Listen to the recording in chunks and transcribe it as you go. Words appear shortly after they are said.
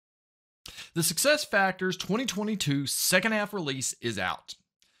The SuccessFactors 2022 second half release is out.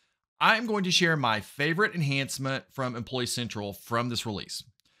 I'm going to share my favorite enhancement from Employee Central from this release.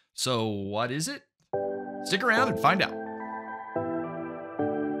 So, what is it? Stick around and find out.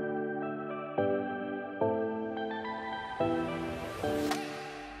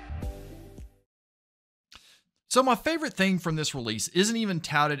 So my favorite thing from this release isn't even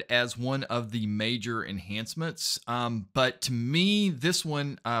touted as one of the major enhancements, but to me, this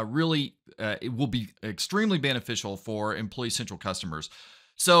one really it will be extremely beneficial for Employee Central customers.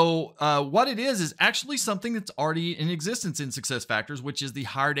 So what it is actually something that's already in existence in SuccessFactors, which is the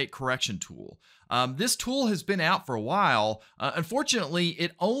hire date correction tool. This tool has been out for a while. Unfortunately,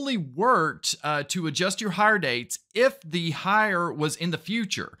 it only worked to adjust your hire dates if the hire was in the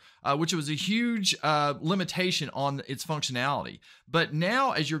future, which was a huge limitation on its functionality. But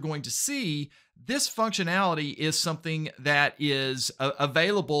now, as you're going to see, this functionality is something that is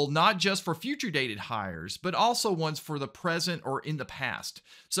available not just for future dated hires, but also ones for the present or in the past.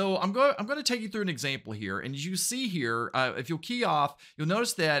 So I'm going to take you through an example here. And as you see here, if you'll key off, you'll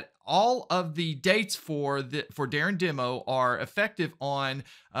notice that all of the dates for Darren Demo are effective on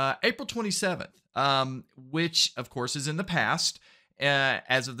April 27th, which of course is in the past.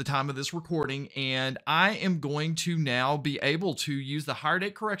 As of the time of this recording, and I am going to now be able to use the hire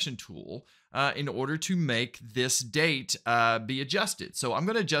date correction tool in order to make this date be adjusted. So I'm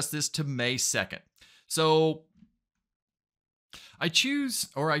going to adjust this to May 2nd. So I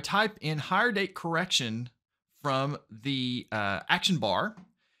type in hire date correction from the action bar,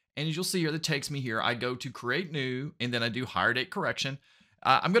 and as you'll see here, that takes me here. I go to create new, and then I do hire date correction.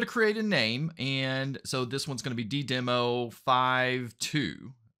 I'm going to create a name, and so this one's going to be ddemo52.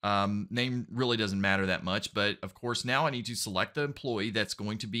 Name really doesn't matter that much, but of course now I need to select the employee that's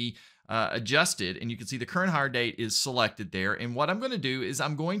going to be adjusted, and you can see the current hire date is selected there. And what I'm going to do is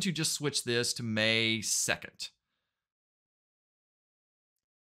I'm going to just switch this to May 2nd.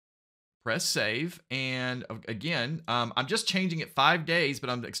 Press save, and again, I'm just changing it 5 days, but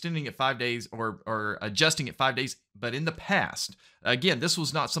I'm extending it 5 days or adjusting it 5 days, but in the past. Again, this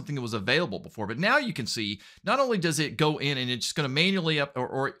was not something that was available before, but now you can see not only does it go in and it's going to manually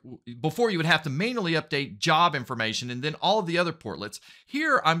or before you would have to manually update job information and then all of the other portlets.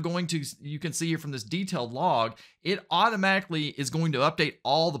 Here, you can see here from this detailed log, it automatically is going to update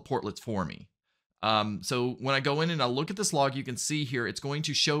all the portlets for me. So when I go in and I look at this log, you can see here, it's going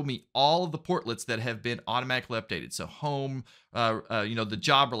to show me all of the portlets that have been automatically updated. So home, the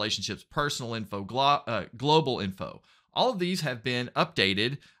job relationships, personal info, global info, all of these have been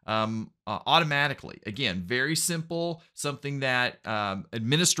updated automatically. Again, very simple, something that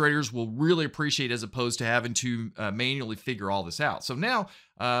administrators will really appreciate as opposed to having to manually figure all this out. So now,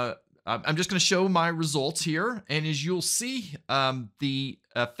 I'm just going to show my results here. And as you'll see, the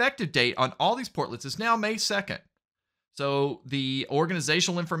effective date on all these portlets is now May 2nd. So the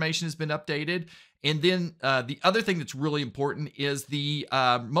organizational information has been updated. And then the other thing that's really important is the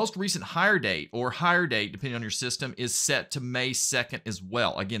most recent hire date or hire date, depending on your system, is set to May 2nd as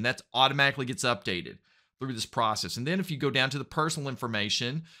well. Again, that automatically gets updated through this process. And then if you go down to the personal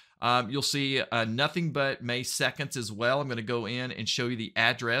information, you'll see nothing but May 2nd as well. I'm going to go in and show you the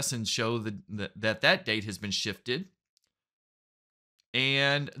address and show that date has been shifted.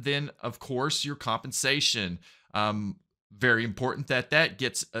 And then, of course, your compensation. Very important that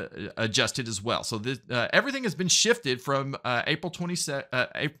gets adjusted as well. So everything has been shifted from April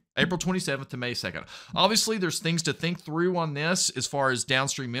 27th to May 2nd. Obviously, there's things to think through on this as far as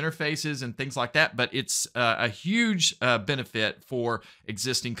downstream interfaces and things like that, but it's a huge benefit for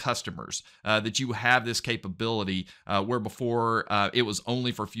existing customers that you have this capability where before it was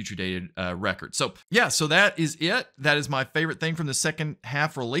only for future dated records. So yeah, so that is it. That is my favorite thing from the second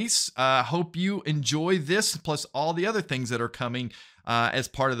half release. Hope you enjoy this plus all the other things that are coming as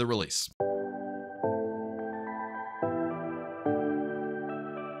part of the release.